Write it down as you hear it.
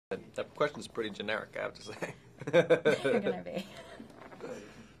That question's pretty generic, I have to say. You're gonna be.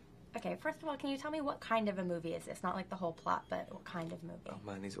 Okay, first of all, can you tell me what kind of a movie is this? Not like the whole plot, but what kind of movie? Oh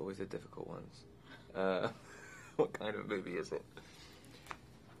man, these are always the difficult ones. What kind of movie is it?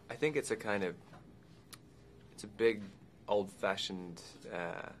 I think it's it's a big, old-fashioned,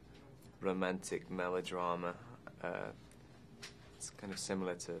 romantic melodrama. It's kind of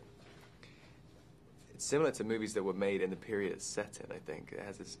similar to movies that were made in the period it's set in. I think it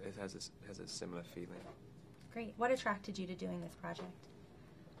has a similar feeling. Great. What attracted you to doing this project?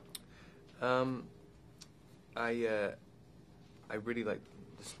 I really liked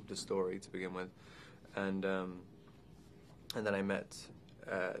the story to begin with, and then I met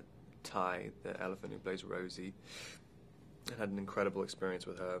Ty, the elephant who plays Rosie, and had an incredible experience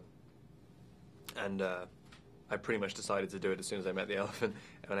with her. And I pretty much decided to do it as soon as I met the elephant.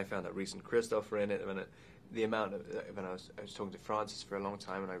 And when I found that Reese and Christoph were in it, the amount of when I was talking to Francis for a long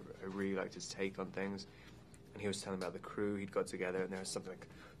time, and I really liked his take on things. And he was telling me about the crew he'd got together, and there was something like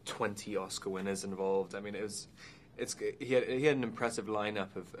 20 Oscar winners involved. I mean, he had an impressive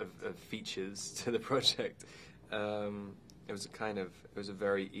lineup of features to the project. It was a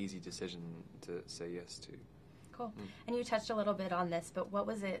very easy decision to say yes to. Cool. And you touched a little bit on this, but what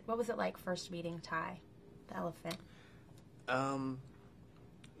was it like first meeting Ty, the elephant?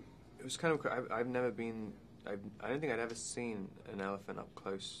 It was kind of. I've never been. I don't think I'd ever seen an elephant up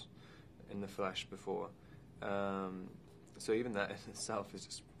close in the flesh before. So even that in itself is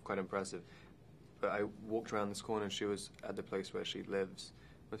just quite impressive. But I walked around this corner and she was at the place where she lives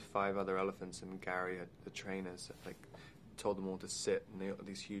with 5 other elephants, and Gary, the trainers, like told them all to sit, and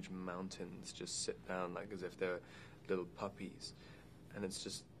these huge mountains just sit down like as if they're little puppies. And it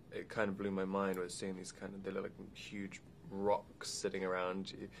kind of blew my mind was seeing they look like huge rocks sitting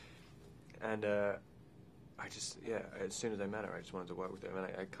around you. And as soon as I met her, I just wanted to work with her. And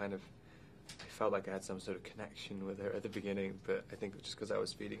I felt like I had some sort of connection with her at the beginning, but I think just because I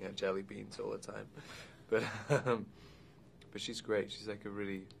was feeding her jelly beans all the time. But she's great. She's like a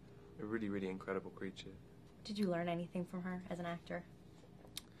really, really incredible creature. Did you learn anything from her as an actor?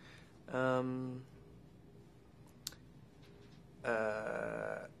 I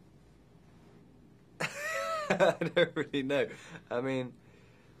don't really know. I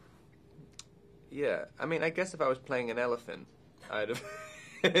guess if I was playing an elephant, I'd have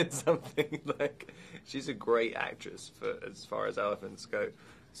it's something like, she's a great actress as far as elephants go.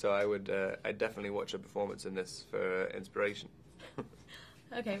 So I'd definitely watch her performance in this for inspiration.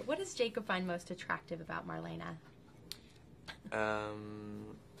 Okay, what does Jacob find most attractive about Marlena?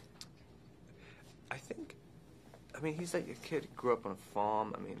 He's like a kid who grew up on a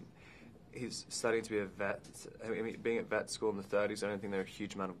farm. He's studying to be a vet. Being at vet school in the 30s, I don't think there are a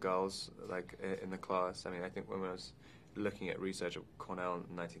huge amount of girls like in the class. I think when I was looking at research at Cornell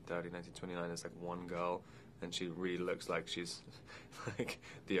in 1930, 1929, there's like 1 girl, and she really looks like she's like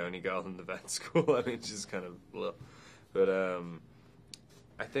the only girl in the vet school. She's kind of blah. But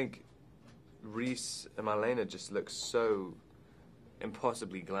I think Reese and Marlena just look so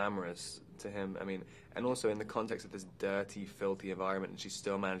impossibly glamorous to him. And also in the context of this dirty, filthy environment, and she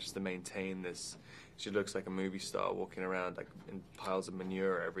still manages to maintain this. She looks like a movie star walking around like in piles of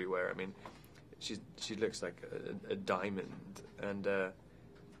manure everywhere. She looks like a diamond, and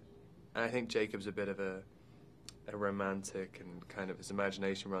I think Jacob's a bit of a romantic, and kind of his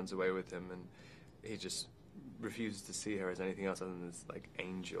imagination runs away with him, and he just refuses to see her as anything else other than this like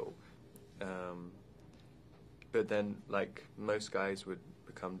angel. But then, like most guys would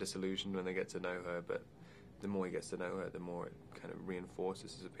become disillusioned when they get to know her, but the more he gets to know her, the more it kind of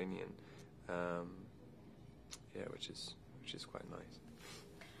reinforces his opinion. Which is quite nice.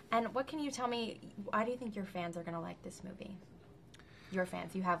 And what can you tell me, why do you think your fans are going to like this movie? Your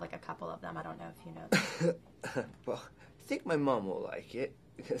fans, you have like a couple of them, I don't know if you know them. Well, I think my mum will like it,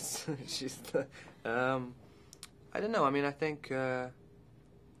 because she's the, I don't know, I think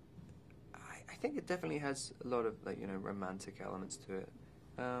it definitely has a lot of romantic elements to it.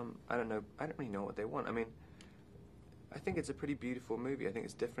 I don't know, I don't really know what they want. I think it's a pretty beautiful movie. I think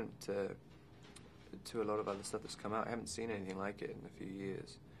it's different to a lot of other stuff that's come out. I haven't seen anything like it in a few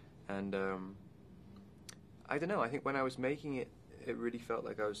years. And I don't know, I think when I was making it, it really felt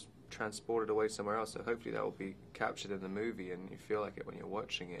like I was transported away somewhere else, so hopefully that will be captured in the movie and you feel like it when you're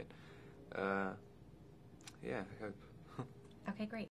watching it. I hope. Okay, great.